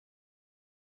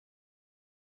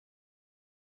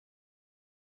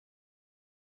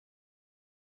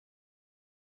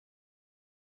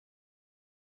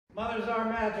Mothers are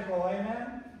magical,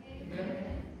 amen?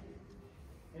 Amen.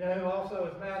 You know who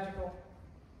also is magical?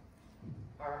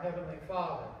 Our Heavenly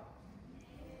Father.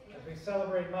 As we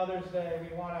celebrate Mother's Day, we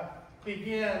want to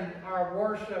begin our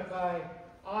worship by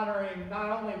honoring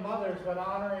not only mothers, but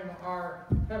honoring our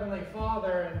Heavenly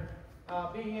Father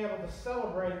and being able to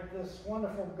celebrate this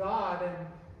wonderful God. And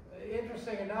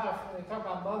interesting enough, when they talk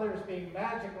about mothers being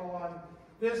magical, on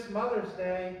this Mother's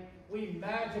Day, we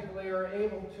magically are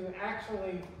able to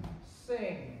actually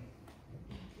sing.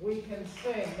 We can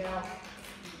sing.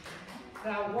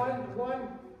 Now one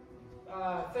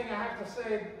thing I have to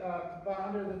say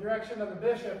under the direction of the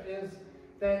bishop is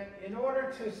that in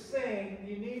order to sing,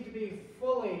 you need to be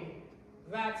fully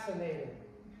vaccinated.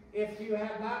 If you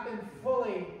have not been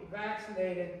fully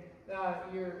vaccinated,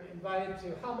 you're invited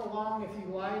to hum along if you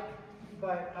like,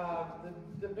 but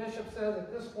the bishop says at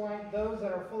this point, those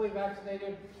that are fully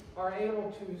vaccinated are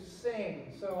able to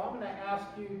sing. So I'm going to ask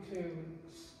you to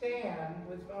stand.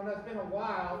 It's been a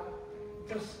while.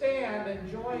 To stand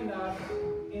and join us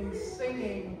in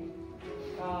singing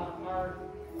our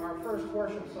first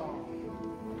worship song.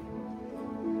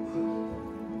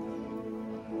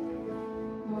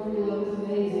 Lord, your love is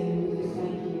amazing. We just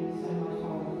thank you so much,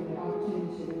 Father, for the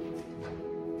opportunity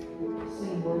to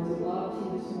sing words of love to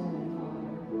you this morning, Father.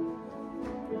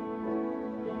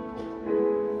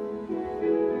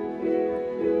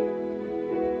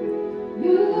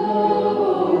 Your love,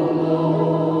 oh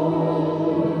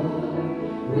Lord,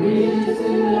 reaches to the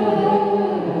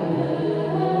heavens.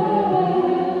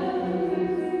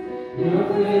 Your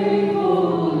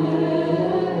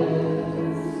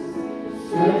faithfulness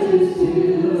stretches to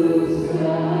the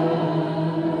sky.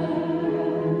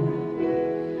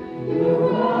 Your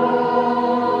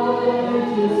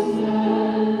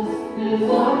righteousness is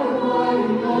like a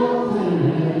mighty mountain.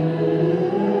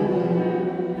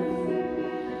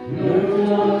 Your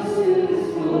justice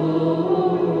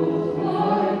flows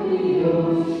like the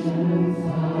ocean's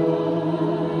tide.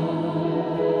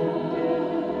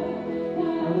 I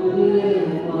will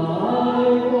lift my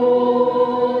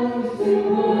voice to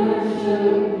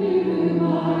worship you,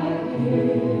 my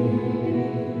King.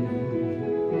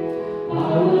 I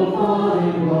will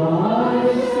find my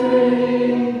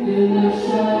strength in the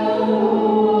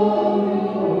shadow of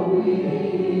your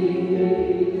wings.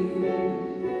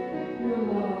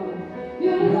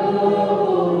 Your love, oh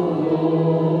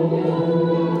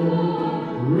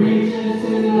Lord, reaches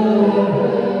to the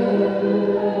heavens.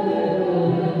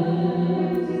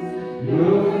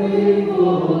 Your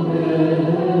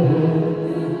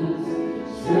faithfulness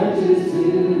stretches to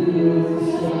the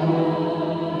sky.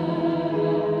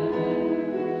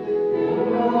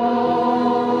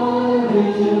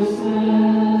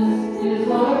 Righteousness is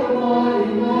like a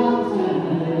mighty mountain.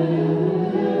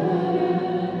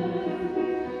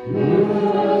 Your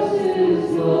justice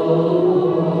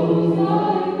flows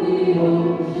like the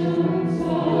ocean's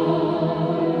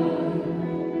tide.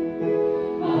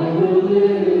 I will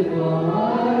lift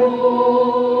my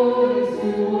voice to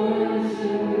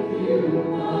worship you,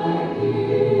 my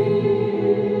King.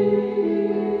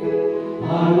 I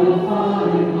will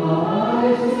find my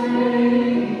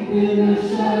strength in the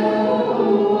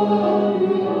shadow of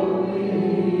your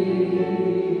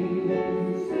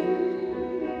wings.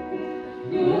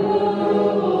 Your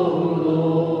love,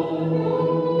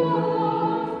 oh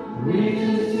Lord,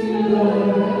 reaches to the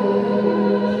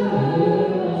heavens.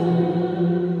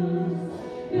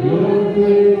 Your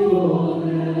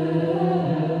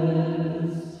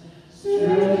faithfulness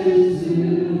stretches to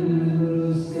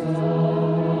the sky.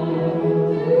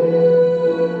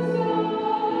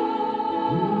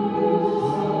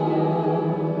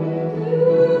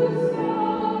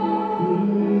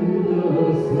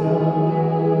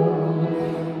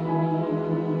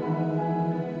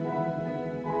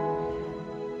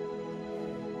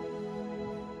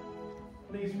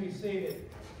 Please be seated.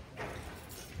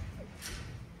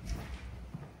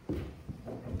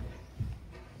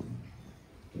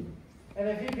 And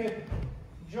if you could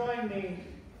join me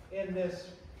in this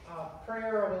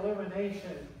prayer of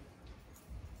illumination.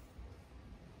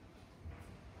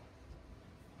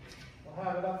 We'll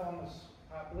have it up on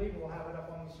the, I believe we'll have it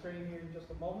up on the screen here in just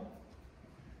a moment.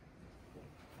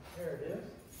 There it is.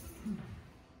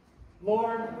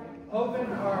 Lord,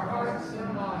 open our hearts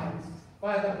and minds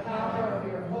by the power of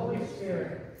your Holy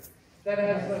Spirit, that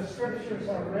as the Scriptures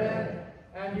are read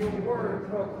and your word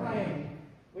proclaimed,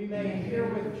 we may hear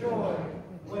with joy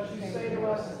what you say to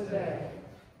us today.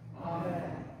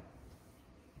 Amen.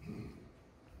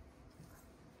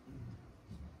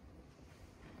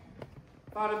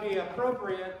 Thought it'd be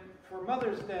appropriate for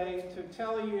Mother's Day to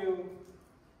tell you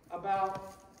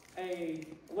about a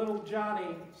little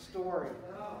Johnny story.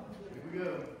 Here we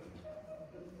go.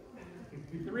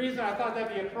 The reason I thought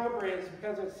that'd be appropriate is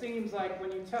because it seems like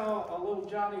when you tell a little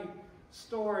Johnny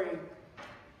story,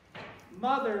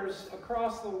 mothers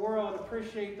across the world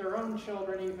appreciate their own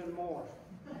children even more.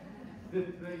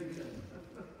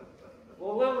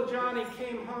 Well, little Johnny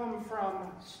came home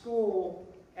from school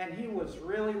and he was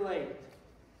really late.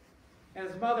 And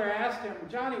his mother asked him,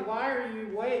 "Johnny, why are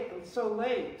you so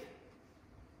late?"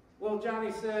 Little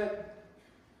Johnny said,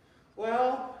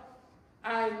 "Well,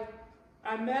 I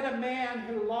met a man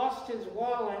who lost his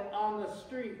wallet on the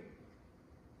street."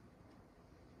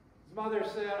 His mother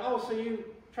said, "Oh, so you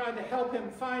tried to help him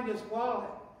find his wallet?"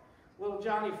 Little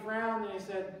Johnny frowned and he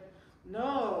said,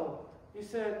 "No." He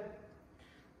said,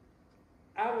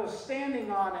 "I was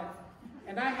standing on it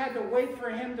and I had to wait for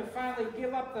him to finally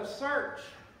give up the search."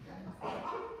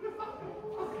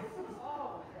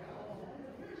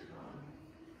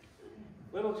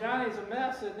 Little Johnny's a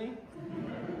mess, isn't he?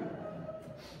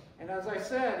 And as I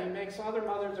said, he makes other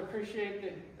mothers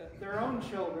appreciate their own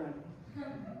children.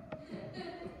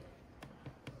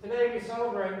 Today we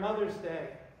celebrate Mother's Day.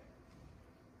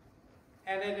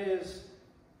 And it is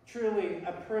truly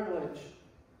a privilege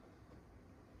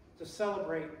to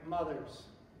celebrate mothers.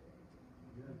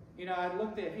 You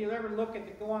know, if you ever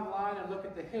go online and look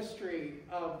at the history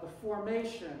of the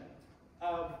formation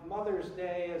of Mother's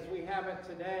Day as we have it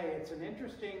today, it's an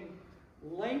interesting,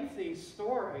 lengthy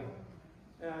story.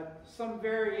 Some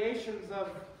variations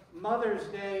of Mother's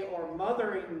Day or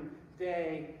Mothering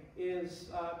Day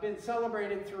is been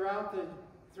celebrated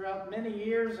throughout many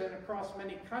years and across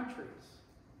many countries.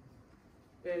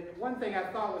 One thing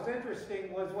I thought was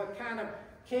interesting was what kind of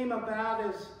came about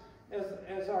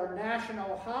as our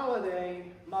national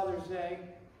holiday, Mother's Day,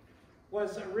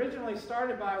 was originally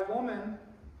started by a woman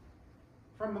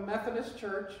from a Methodist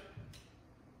church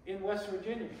in West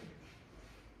Virginia.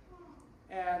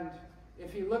 And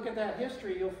if you look at that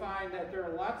history, you'll find that there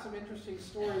are lots of interesting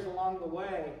stories along the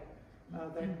way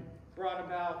that brought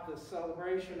about the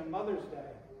celebration of Mother's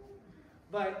Day.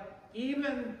 But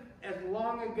even as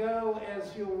long ago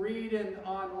as you'll read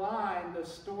online the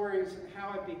stories and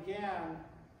how it began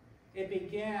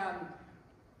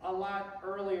a lot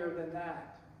earlier than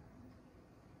that.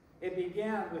 It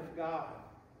began with God.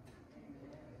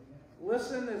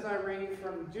 Listen as I read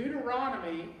from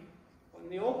Deuteronomy in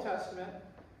the Old Testament,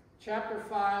 chapter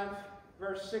 5,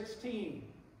 verse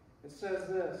 16. It says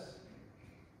this: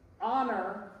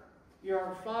 "Honor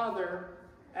your father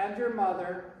and your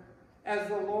mother as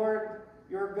the Lord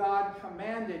your God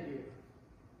commanded you."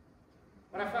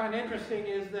 What I find interesting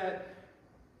is that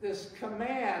this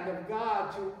command of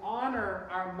God to honor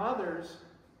our mothers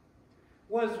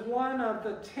was one of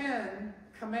the 10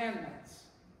 commandments.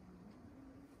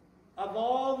 Of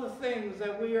all the things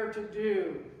that we are to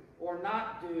do or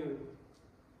not do,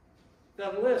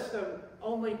 the list of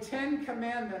only 10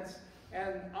 commandments,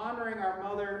 and honoring our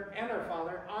mother and our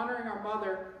father, honoring our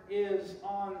mother is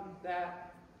on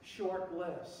that short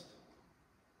list.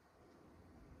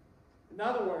 In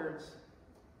other words,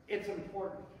 it's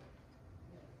important.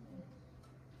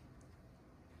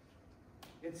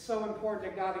 It's so important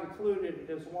that God included it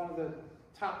as one of the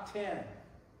top 10.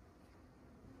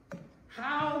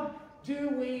 How do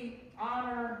we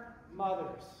honor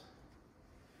mothers?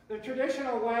 The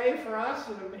traditional way for us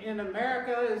in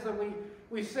America is that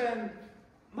we send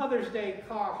Mother's Day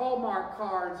Hallmark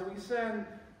cards, we send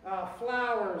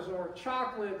flowers or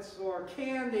chocolates or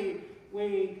candy,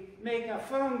 we make a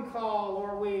phone call,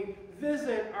 or we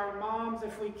visit our moms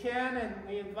if we can, and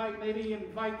we maybe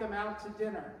invite them out to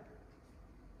dinner.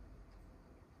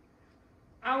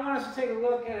 I want us to take a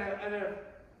look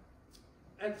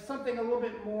at something a little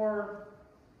bit more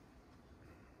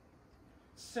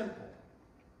simple,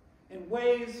 in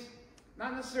ways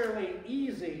not necessarily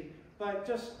easy, but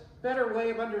just better way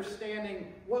of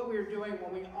understanding what we're doing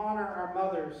when we honor our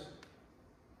mothers.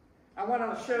 I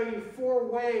want to show you 4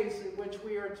 ways in which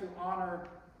we are to honor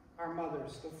our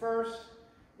mothers. The first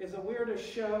is that we are to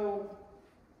show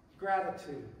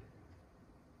gratitude.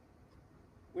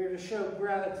 We are to show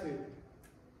gratitude.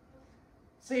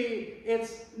 See,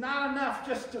 it's not enough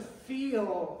just to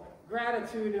feel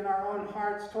gratitude in our own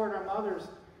hearts toward our mothers.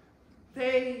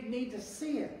 They need to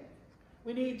see it.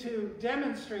 We need to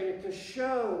demonstrate it, to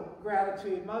show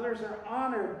gratitude. Mothers are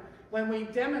honored when we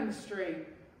demonstrate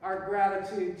our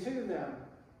gratitude to them.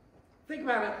 Think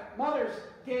about it. Mothers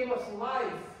gave us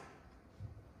life.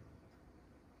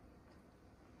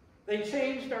 They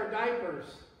changed our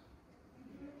diapers.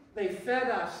 They fed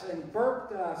us and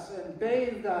burped us and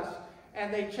bathed us,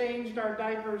 and they changed our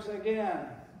diapers again.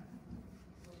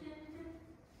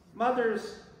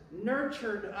 Mothers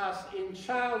nurtured us in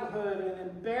childhood and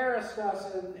embarrassed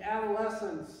us in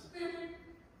adolescence,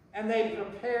 and they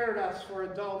prepared us for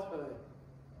adulthood.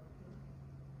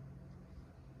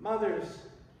 Mothers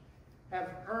have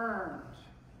earned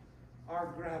our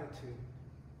gratitude.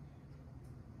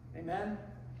 Amen?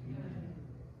 Amen.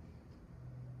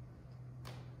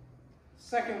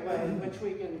 Second way in which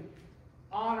we can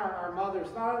honor our mothers,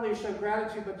 not only show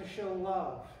gratitude, but to show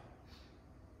love.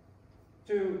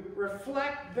 To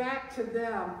reflect back to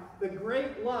them the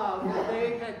great love that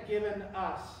they had given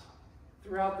us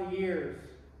throughout the years.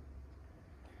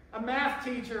 A math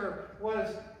teacher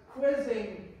was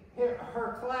quizzing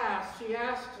her class. She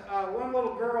asked one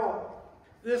little girl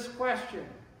this question.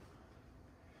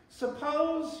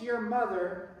 Suppose your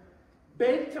mother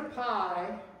baked a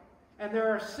pie and there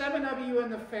are 7 of you in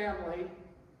the family.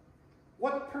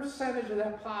 What percentage of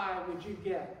that pie would you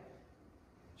get?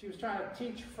 She was trying to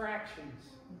teach fractions.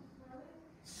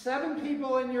 7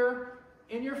 people in your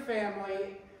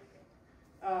family,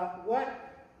 what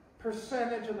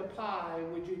percentage of the pie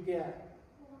would you get?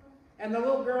 And the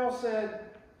little girl said,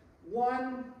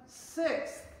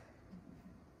 1/6.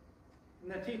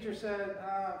 And the teacher said,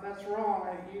 that's wrong.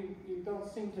 You don't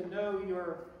seem to know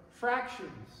your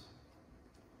fractions.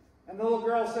 And the little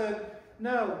girl said,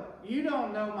 no, you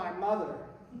don't know my mother.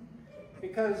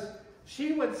 Because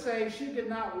she would say she did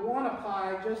not want a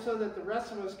pie just so that the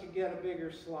rest of us could get a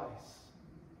bigger slice.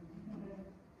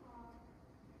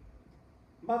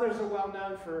 Mothers are well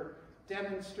known for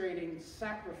demonstrating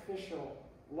sacrificial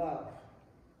love.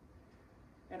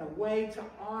 And a way to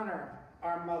honor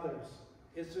our mothers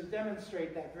is to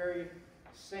demonstrate that very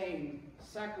same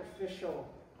sacrificial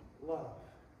love.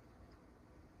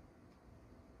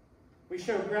 We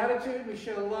show gratitude, we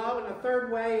show love, and the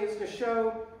third way is to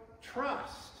show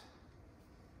trust.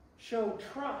 Show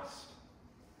trust.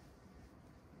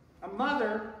 A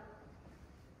mother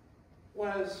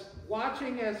was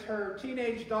watching as her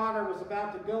teenage daughter was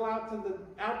about to go out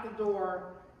the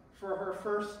door for her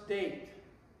first date.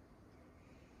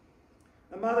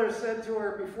 The mother said to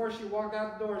her before she walked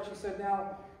out the door, she said,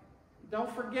 now, don't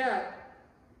forget,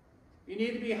 you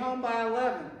need to be home by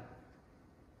 11.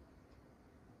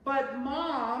 But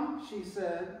Mom, she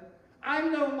said,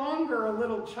 I'm no longer a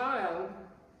little child.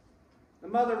 The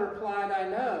mother replied, I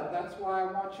know, that's why I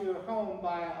want you home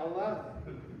by 11.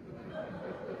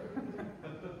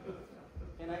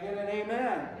 Can I get an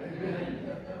amen?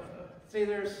 Amen. See,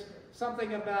 there's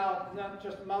something about not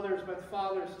just mothers, but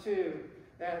fathers too,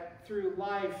 that through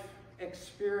life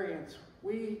experience,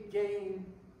 we gain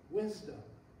wisdom.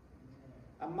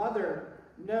 A mother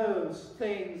knows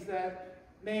things that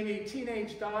maybe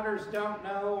teenage daughters don't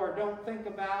know or don't think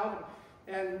about.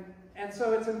 And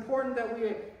so it's important that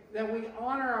we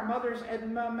honor our mothers at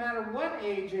no matter what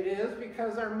age it is,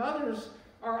 because our mothers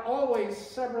are always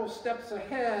several steps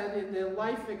ahead in the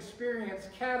life experience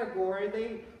category.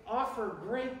 They offer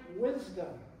great wisdom,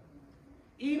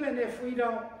 even if we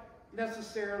don't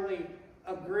necessarily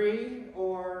agree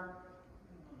or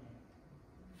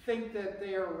think that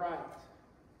they are right.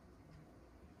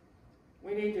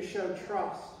 We need to show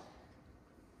trust.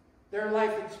 Their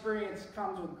life experience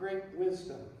comes with great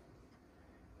wisdom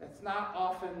that's not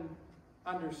often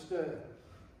understood.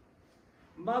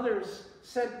 Mothers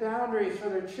set boundaries for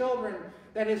their children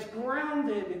that is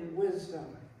grounded in wisdom.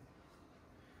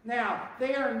 Now,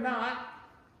 they are not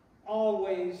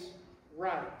always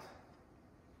right,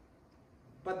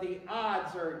 but the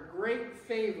odds are in great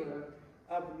favor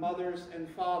of mothers and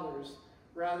fathers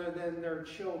rather than their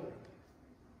children.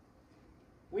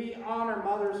 We honor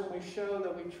mothers and we show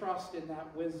that we trust in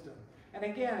that wisdom. And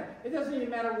again, it doesn't even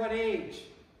matter what age.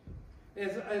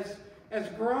 As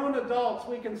grown adults,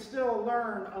 we can still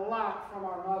learn a lot from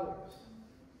our mothers.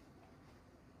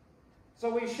 So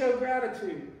we show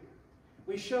gratitude.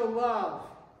 We show love.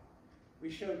 We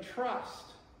show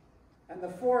trust. And the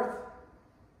fourth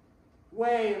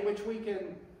way in which we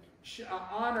can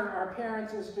honor our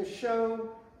parents is to show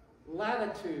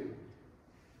latitude.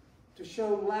 To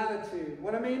show latitude.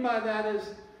 What I mean by that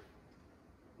is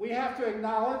we have to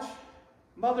acknowledge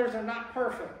mothers are not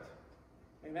perfect.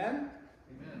 Amen?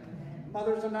 Amen.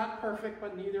 Mothers are not perfect,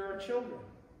 but neither are children.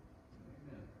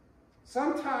 Amen.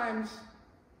 Sometimes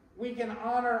we can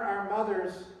honor our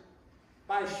mothers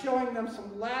by showing them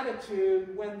some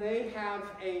latitude when they have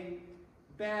a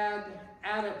bad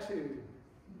attitude.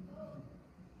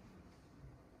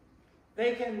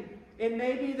 It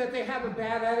may be that they have a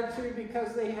bad attitude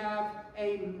because they have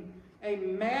a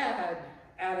mad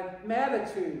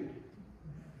attitude.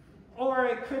 Or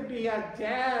it could be a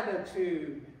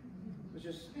dad-attitude, which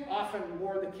is often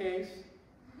more the case.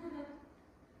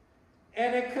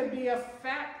 And it could be a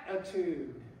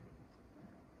fatitude.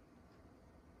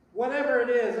 Whatever it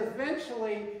is,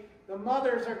 eventually the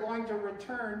mothers are going to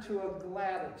return to a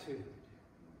gratitude.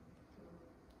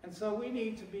 And so we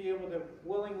need to be able to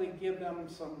willingly give them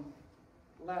some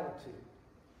latitude.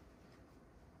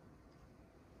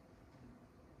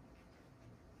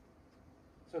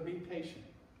 So be patient.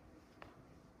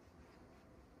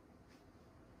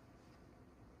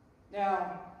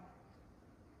 Now,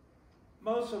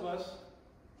 most of us,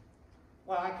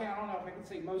 well, I don't know if I can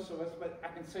say most of us, but I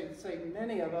can say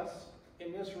many of us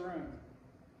in this room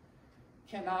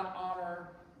cannot honor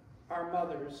our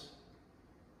mothers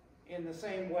in the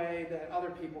same way that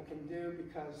other people can do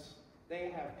because they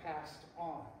have passed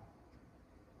on.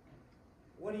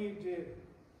 What do?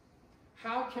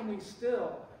 How can we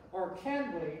still, or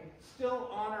can we still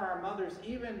honor our mothers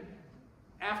even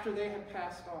after they have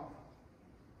passed on?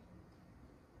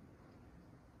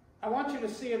 I want you to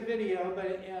see a video,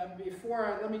 but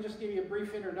let me just give you a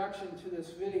brief introduction to this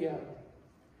video.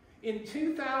 In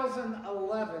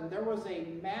 2011, there was a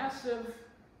massive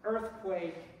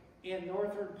earthquake in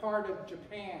northern part of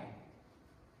Japan.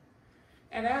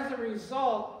 And as a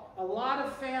result, a lot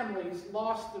of families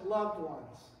lost their loved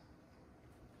ones.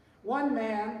 One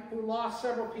man who lost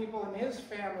several people in his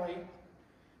family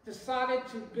decided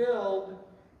to build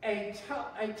a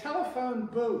telephone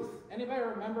booth. Anybody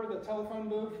remember the telephone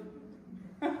booth?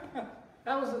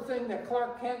 That was the thing that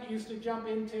Clark Kent used to jump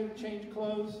into to change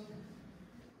clothes.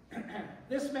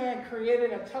 This man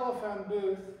created a telephone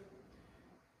booth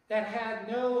that had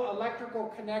no electrical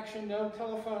connection, no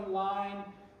telephone line.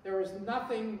 There was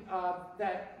nothing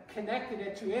that connected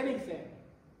it to anything.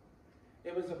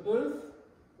 It was a booth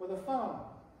with a phone.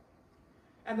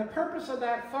 And the purpose of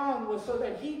that phone was so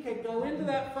that he could go into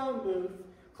that phone booth,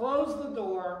 close the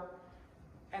door,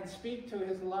 and speak to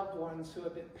his loved ones who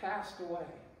have been passed away.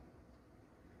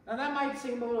 Now that might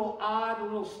seem a little odd, a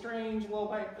little strange,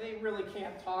 they really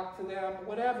can't talk to them,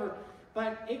 whatever,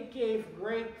 but it gave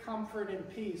great comfort and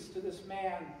peace to this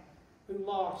man who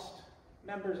lost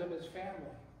members of his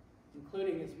family,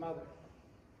 including his mother.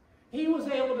 He was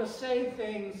able to say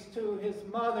things to his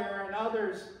mother and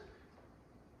others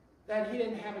that he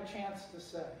didn't have a chance to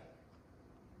say.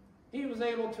 He was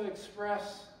able to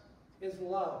express his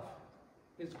love,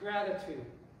 his gratitude,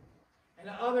 and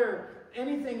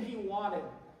anything he wanted,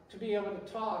 to be able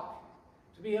to talk,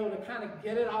 to be able to kind of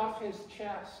get it off his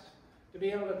chest, to be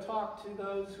able to talk to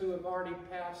those who have already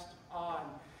passed on.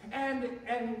 And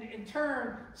in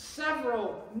turn,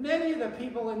 many of the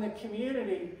people in the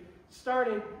community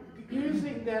started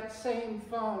using that same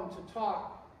phone to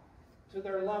talk to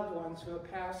their loved ones who have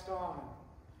passed on.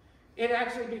 It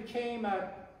actually became an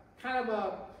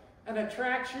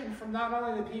attraction from not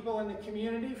only the people in the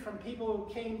community, from people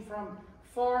who came from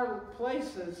far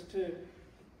places to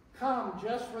come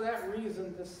just for that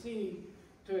reason, to see,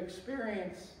 to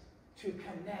experience, to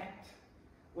connect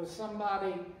with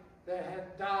somebody that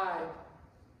had died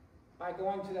by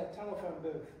going to that telephone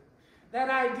booth. That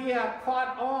idea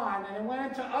caught on, and it went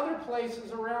into other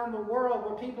places around the world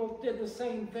where people did the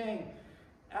same thing.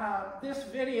 This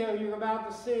video you're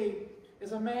about to see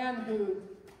is a man who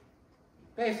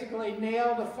basically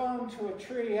nailed a phone to a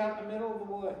tree out in the middle of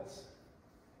the woods.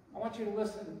 I want you to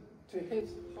listen to his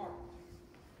heart.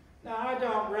 Now, I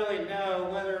don't really know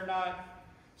whether or not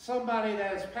somebody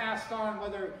that has passed on,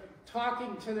 whether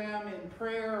talking to them in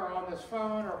prayer or on this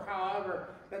phone or however,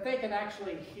 that they can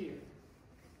actually hear.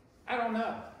 I don't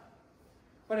know.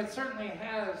 But it certainly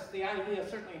the idea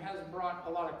certainly has brought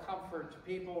a lot of comfort to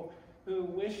people who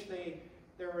wish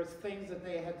there was things that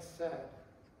they had said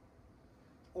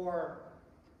or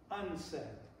unsaid.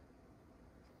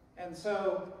 And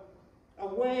so, a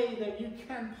way that you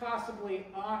can possibly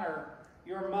honor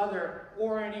your mother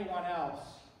or anyone else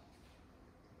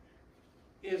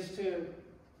is to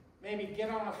maybe get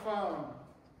on a phone.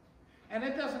 And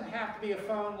it doesn't have to be a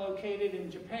phone located in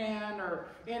Japan or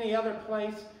any other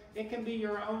place. It can be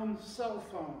your own cell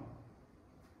phone.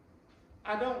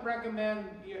 I don't recommend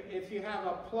if you have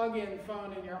a plug-in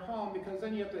phone in your home, because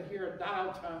then you have to hear a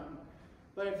dial tone.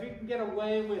 But if you can get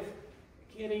away with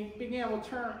being able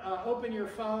to open your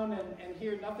phone and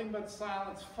hear nothing but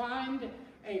silence, find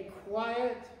a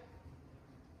quiet,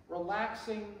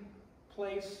 relaxing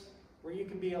place where you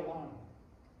can be alone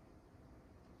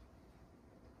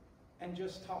and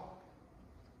just talk.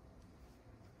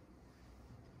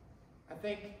 I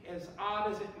think, as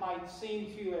odd as it might seem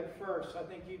to you at first, I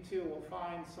think you too will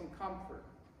find some comfort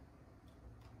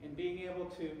in being able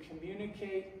to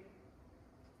communicate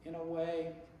in a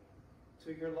way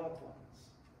to your loved ones.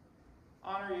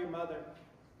 Honor your mother.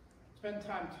 Spend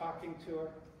time talking to her.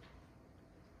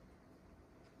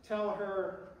 Tell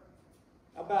her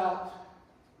about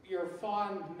your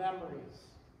fond memories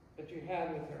that you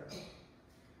had with her.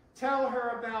 Tell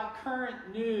her about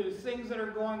current news, things that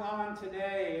are going on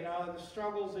today, the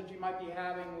struggles that you might be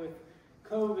having with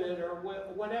COVID or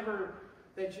whatever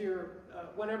that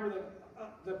whatever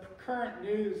the current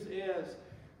news is.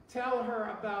 Tell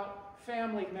her about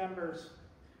family members.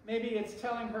 Maybe it's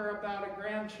telling her about a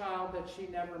grandchild that she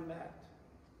never met.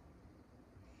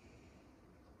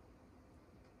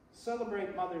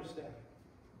 Celebrate Mother's Day.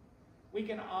 We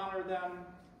can honor them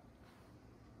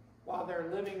while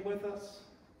they're living with us,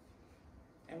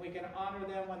 and we can honor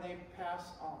them when they pass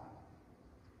on.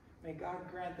 May God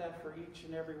grant that for each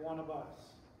and every one of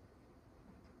us.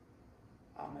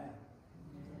 Amen.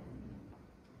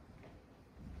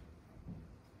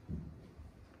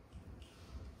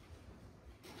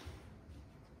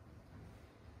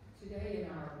 Today in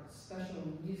our special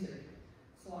music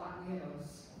slot, we have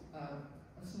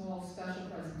a small special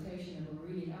presentation that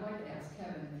we're reading. I'd like to ask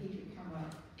Kevin if he could come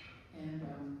up, and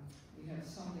we have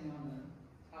something on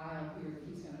the aisle here that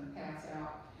he's going to pass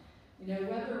out.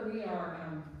 Whether we are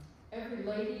every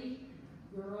lady,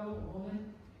 girl,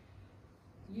 woman,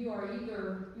 you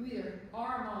either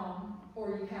are a mom or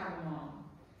you have a mom.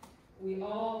 We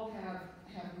all have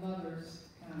mothers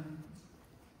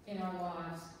in our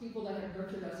lives, people that have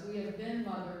nurtured us. We have been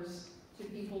mothers to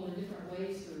people in different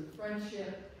ways, through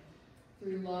friendship,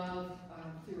 through love,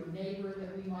 through a neighbor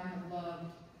that we might have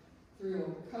loved, through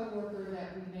a coworker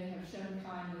that we may have shown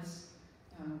kindness.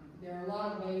 There are a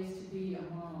lot of ways to be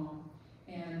a mom.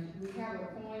 And we have a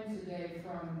poem today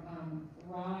from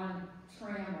Ron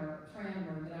Trammer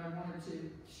that I wanted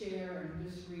to share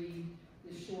and just read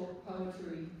this short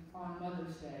poetry on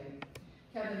Mother's Day.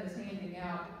 Kevin is handing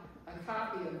out a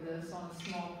copy of this on a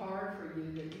small card for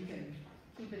you that you can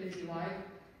keep it if you like.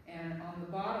 And on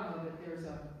the bottom of it, there's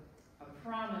a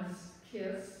promise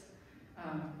kiss,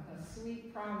 a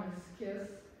sweet promise kiss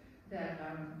that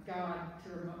God,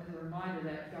 as a reminder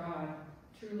that God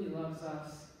truly loves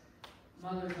us,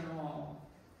 mothers and all.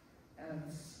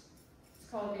 It's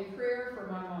called A Prayer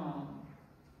for My Mom.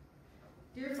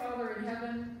 Dear Father in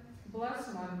heaven,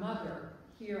 bless my mother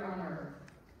here on earth.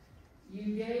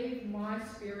 You gave my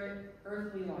spirit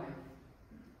earthly life.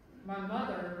 My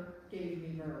mother gave me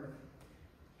birth.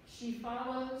 She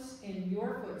follows in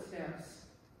your footsteps.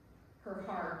 Her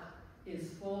heart is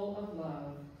full of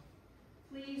love.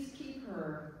 Please keep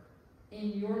her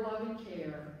in your loving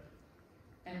care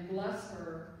and bless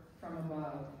her from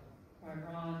above.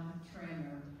 By Ron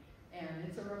Trammer. And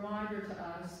it's a reminder to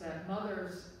us that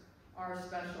mothers are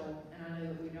special, and I know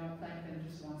that we don't thank them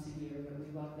just once a year, but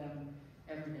we love them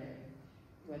every day.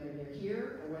 Whether they're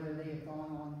here or whether they have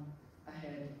gone on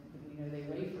ahead, we know they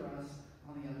wait for us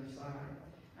on the other side.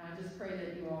 And I just pray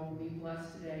that you all will be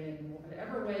blessed today in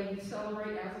whatever way you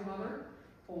celebrate as a mother,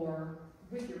 or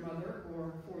with your mother,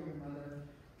 or for your mother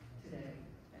today.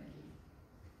 Thank you.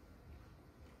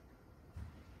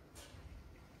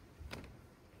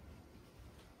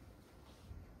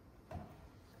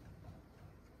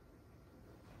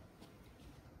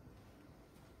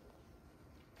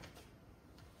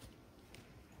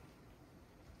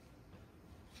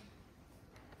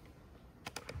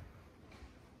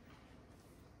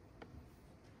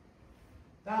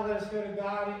 Now let us go to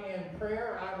God in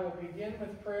prayer. I will begin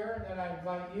with prayer, and then I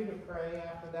invite you to pray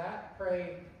after that.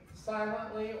 Pray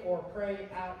silently or pray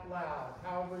out loud,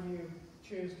 however you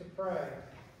choose to pray.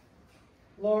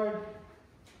 Lord,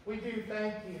 we do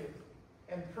thank you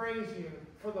and praise you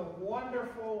for the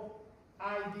wonderful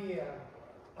idea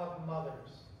of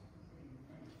mothers.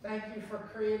 Thank you for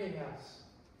creating us,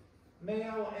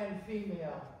 male and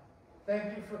female.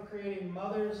 Thank you for creating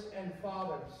mothers and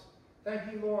fathers.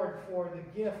 Thank you, Lord, for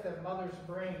the gift that mothers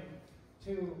bring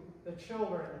to the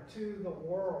children, to the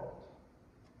world.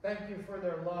 Thank you for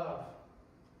their love.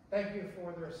 Thank you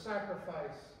for their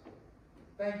sacrifice.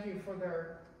 Thank you for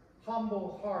their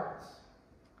humble hearts.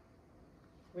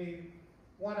 We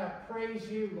want to praise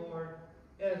you, Lord,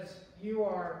 as you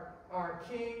are our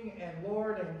King and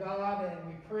Lord and God, and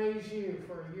we praise you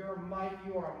for your might.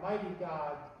 You are a mighty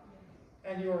God,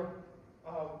 and you're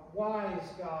a wise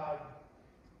God,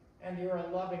 and you're a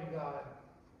loving God.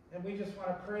 And we just want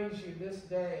to praise you this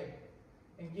day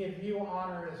and give you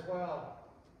honor as well.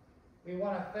 We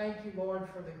want to thank you, Lord,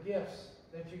 for the gifts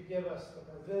that you give us,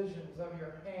 the provisions of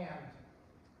your hand.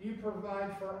 You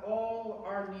provide for all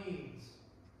our needs.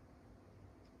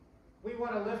 We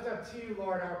want to lift up to you,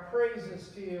 Lord, our praises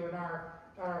to you and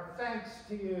our thanks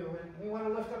to you. And we want to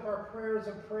lift up our prayers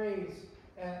of praise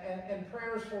and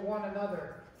prayers for one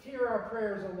another. Hear our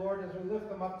prayers, O Lord, as we lift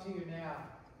them up to you now.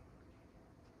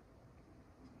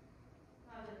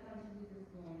 Father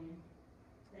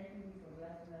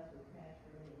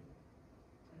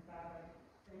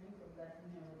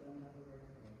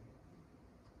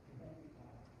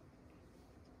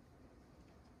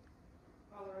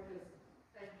I just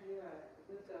thank you. I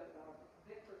lift up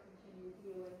Vic for continued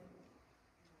healing.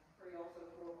 Pray also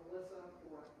for Melissa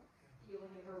for healing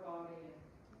in her body. And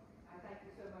I thank you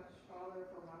so much, Father,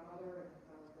 for my mother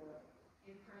and the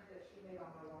imprint that she made on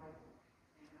my life.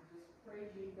 And I just praise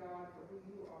you, God, for who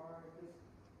you are. And just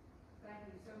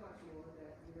thank you so much, Lord,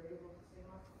 that we are able to sing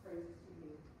our praises to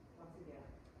you once again.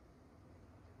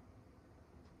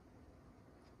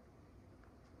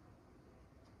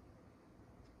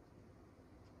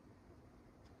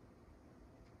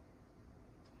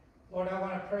 Lord, I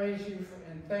want to praise you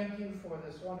and thank you for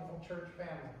this wonderful church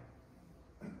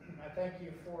family. I thank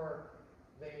you for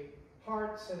the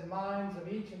hearts and minds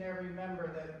of each and every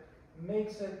member that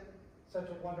makes it such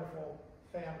a wonderful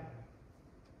family.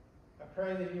 I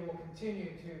pray that you will continue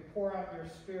to pour out your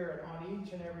Spirit on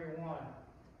each and every one,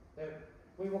 that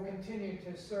we will continue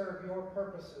to serve your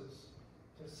purposes,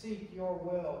 to seek your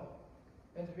will,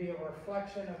 and to be a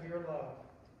reflection of your love.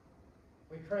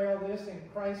 We pray all this in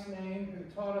Christ's name, who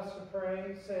taught us to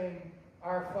pray, saying,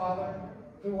 Our Father,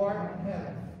 who art in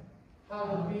heaven,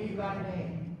 hallowed be thy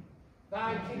name.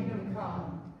 Thy kingdom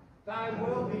come, thy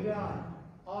will be done,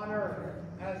 on earth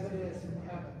as it is in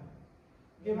heaven.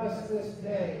 Give us this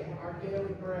day our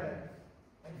daily bread,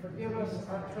 and forgive us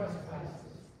our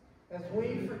trespasses, as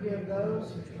we forgive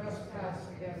those who trespass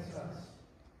against us.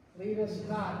 Lead us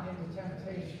not into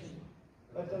temptation,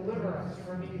 but deliver us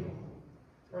from evil.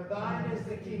 For thine is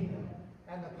the kingdom,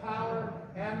 and the power,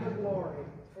 and the glory,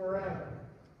 forever.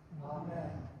 Amen.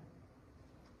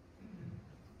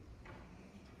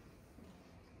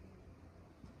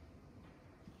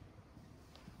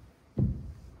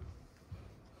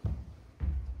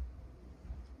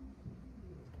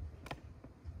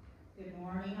 Good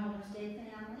morning, Aldersgate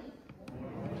family. Good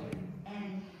morning.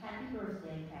 And happy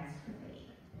birthday, Pastor Lee.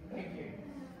 Thank you.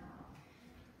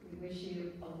 We wish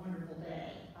you a wonderful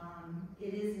day.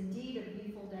 It is indeed a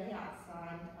beautiful day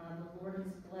outside. The Lord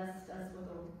has blessed us with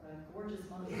a gorgeous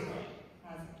Mother's Day,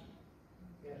 hasn't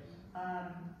he? Yes.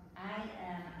 I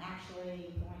am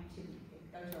actually going to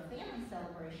go to a family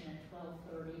celebration at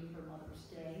 12:30 for Mother's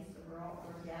Day, so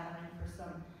we're gathering for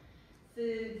some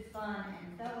food, fun,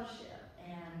 and fellowship.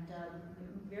 And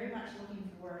very much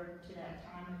looking forward to that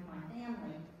time with my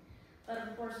family. But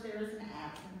of course, there is an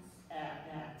absence at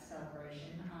that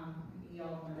celebration. You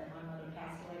all know that my mother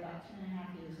passed away about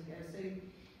 2.5 years ago. So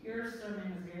your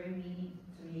sermon was very meaningful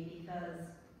to me because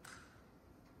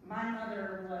my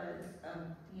mother was,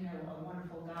 a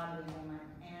wonderful, godly woman.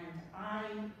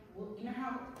 And you know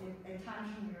how at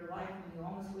times in your life when you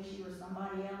almost wish you were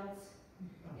somebody else?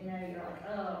 You know, you're like,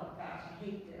 oh gosh, I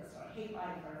hate this, or I hate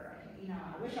like her.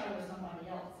 I wish I was somebody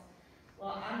else.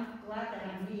 Well, I'm glad that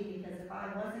I'm me, because if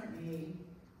I wasn't me,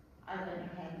 I wouldn't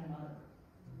have had the mother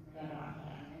that I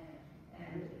had.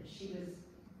 And she was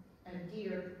a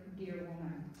dear, dear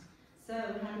woman. So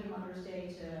happy Mother's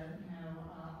Day to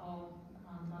all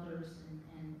mothers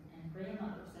and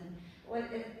grandmothers. And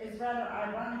it's rather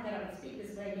ironic that I would speak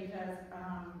this way because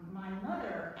my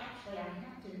mother, actually, I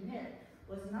have to admit,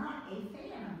 was not a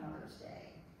fan of Mother's Day.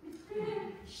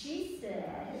 She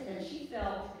said that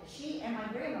she and my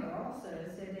grandmother also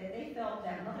said that they felt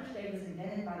that Mother's Day was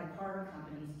invented by the card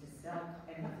companies to sell,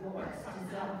 and the florists,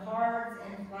 to sell cards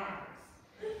and flowers.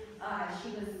 She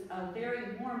was a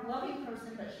very warm, loving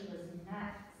person, but she was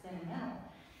not sentimental.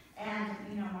 And,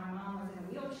 my mom was in a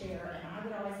wheelchair, and I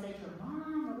would always say to her,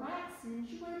 Mom, relax,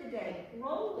 enjoy the day,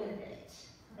 roll with it.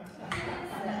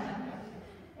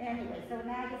 Anyway, so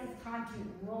now I guess it's time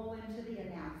to roll into the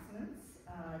announcements.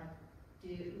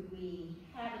 Do we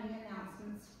have any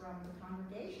announcements from the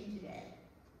congregation today?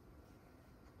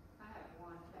 I have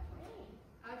one.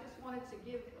 I just wanted to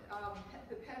give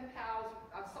the pen pals,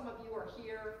 some of you are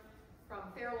here from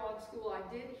Fair Lawn School.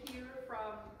 I did hear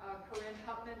from Corinne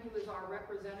Hupman, who is our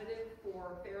representative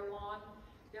for Fair Lawn.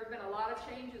 There have been a lot of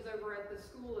changes over at the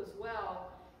school as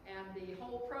well, and the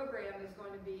whole program is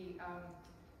going to be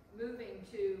moving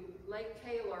to Lake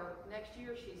Taylor next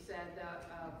year, she said.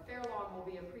 Fair Lawn will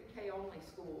be a pre-K only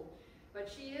school. But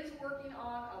she is working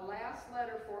on a last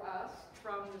letter for us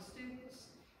from the students,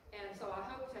 and so I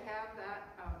hope to have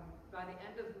that by the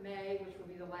end of May, which will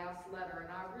be the last letter.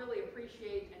 And I really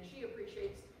appreciate, and she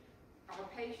appreciates our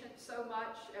patience so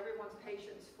much, everyone's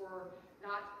patience for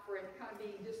it kind of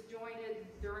being disjointed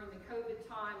during the COVID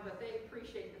time, but they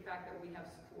appreciate the fact that we have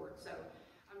support. So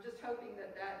I'm just hoping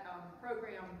that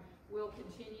program will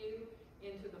continue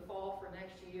into the fall for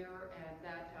next year, and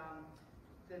that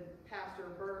the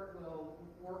Pastor Burt will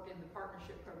work in the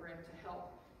partnership program to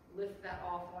help lift that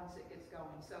off once it gets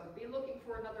going. So be looking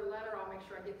for another letter. I'll make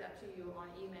sure I get that to you on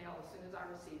email as soon as I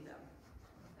receive them.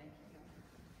 Thank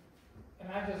you.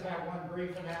 And I just have one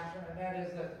brief announcement, and that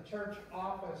is that the church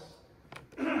office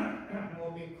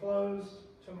will be closed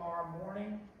tomorrow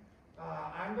morning.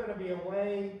 I'm going to be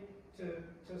away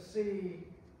to see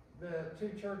the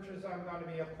two churches I'm going to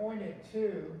be appointed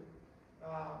to.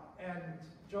 And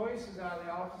Joyce is out of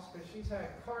the office because she's had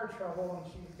car trouble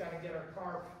and she's got to get her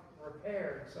car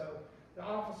repaired. So the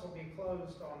office will be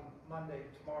closed on Monday,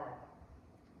 tomorrow.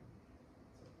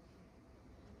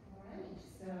 All right,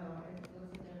 so it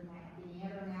looks like there might not be any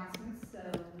other announcements, so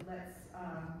let's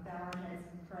bow our heads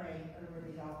and pray over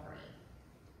the offering.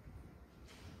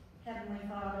 Heavenly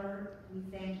Father, we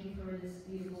thank you for this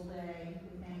beautiful day.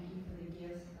 We thank you for the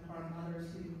gifts of our mothers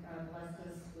who blessed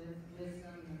us with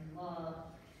wisdom and love,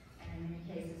 and in many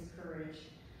cases, courage.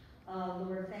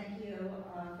 Lord, thank you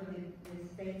for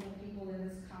these faithful people in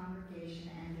this congregation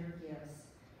and their gifts.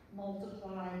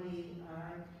 Multiply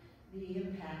the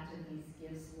impact of these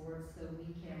gifts, Lord, so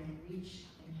we can reach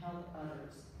and help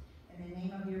others. In the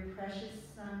name of your precious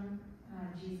Son,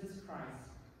 Jesus Christ.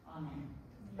 Amen.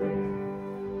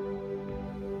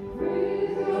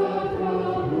 Praise God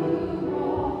from whom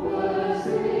all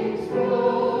blessings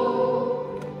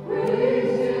flow.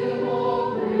 Praise Him,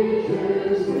 all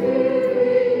creatures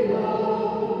here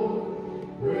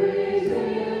below. Praise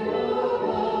Him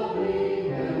above the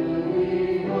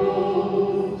heavenly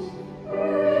hosts.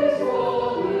 Praise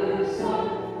Father, Son,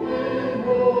 and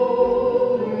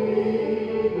Holy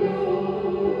Ghost.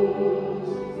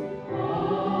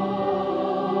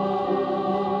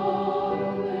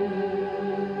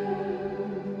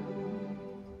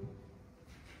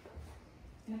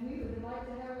 And we would like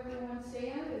to have everyone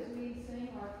stand as we sing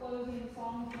our closing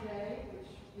song today,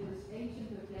 which is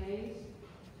Ancient of Days.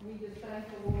 We just thank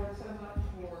the Lord so much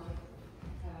for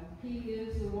He is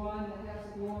the one that has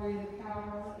the glory and the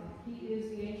power, and He is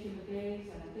the Ancient of Days,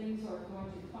 and things are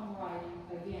going to come right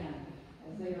again,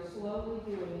 as they are slowly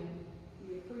doing.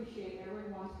 We appreciate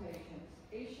everyone's patience.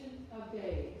 Ancient of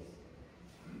Days.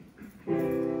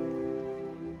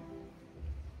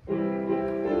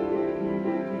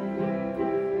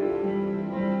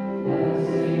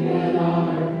 Blessing and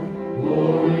honor,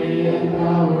 glory and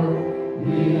power,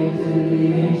 be unto the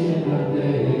Ancient of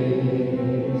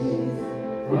Days.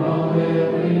 From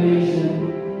every nation,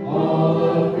 all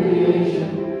of creation,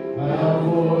 bow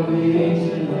for the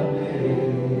Ancient of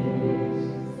Days.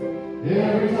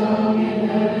 Every tongue in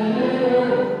heaven and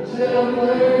earth shall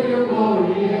declare your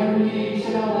glory, and we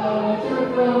shall bow at your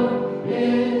throne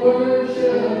in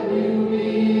worship. You be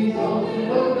exalted,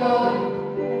 O God.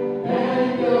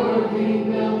 And your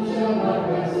kingdom shall not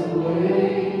pass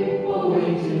away, O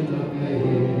Ancient of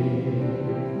Days.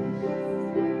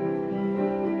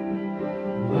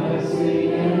 Blessing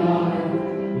and honor,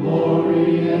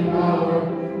 glory and power,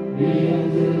 be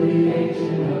unto the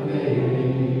Ancient of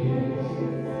Days.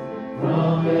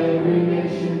 From every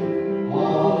nation,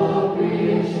 all of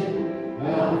creation,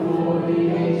 bow for the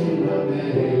Ancient of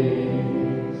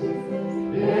Days.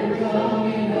 Every tongue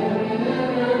in heaven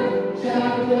and earth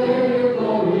shall declare your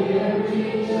glory,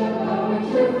 every shall bow at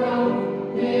your throne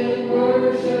in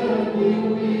worship. You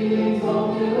be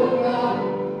exalted, O God,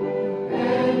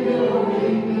 and your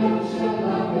kingdom shall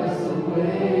not pass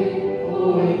away, O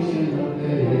Ancient of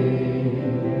Days.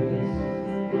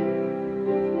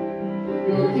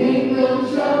 Your kingdom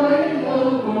shall reign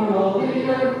over all the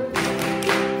earth.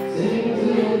 Sing to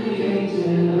the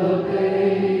Ancient of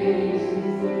Days,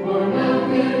 for none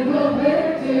can compare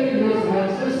to your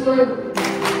matchless work.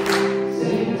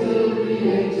 Sing to the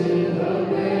Ancient of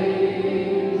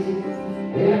Days.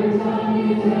 Every tongue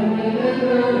in heaven and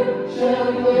earth shall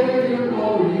declare your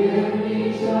glory,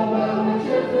 every shall bow at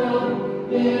your throne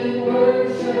in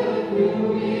worship. You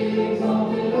be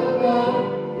exalted, O God,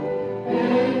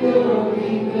 and your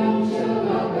kingdom shall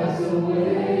not pass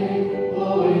away, O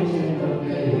Ancient of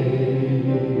Days.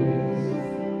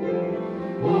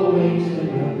 O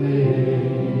Ancient of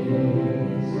Days.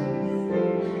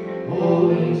 O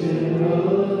Ancient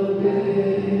of Days.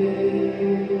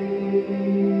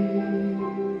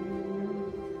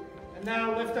 And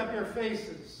now lift up your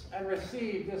faces and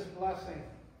receive this blessing.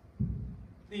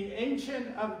 The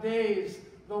Ancient of Days,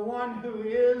 the one who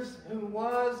is, who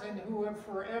was, and who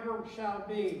forever shall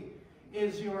be,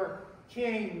 is your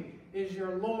King, is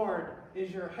your Lord,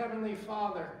 is your Heavenly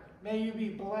Father. May you be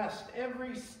blessed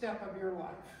every step of your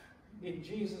life. In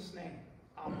Jesus' name,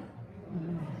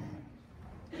 amen.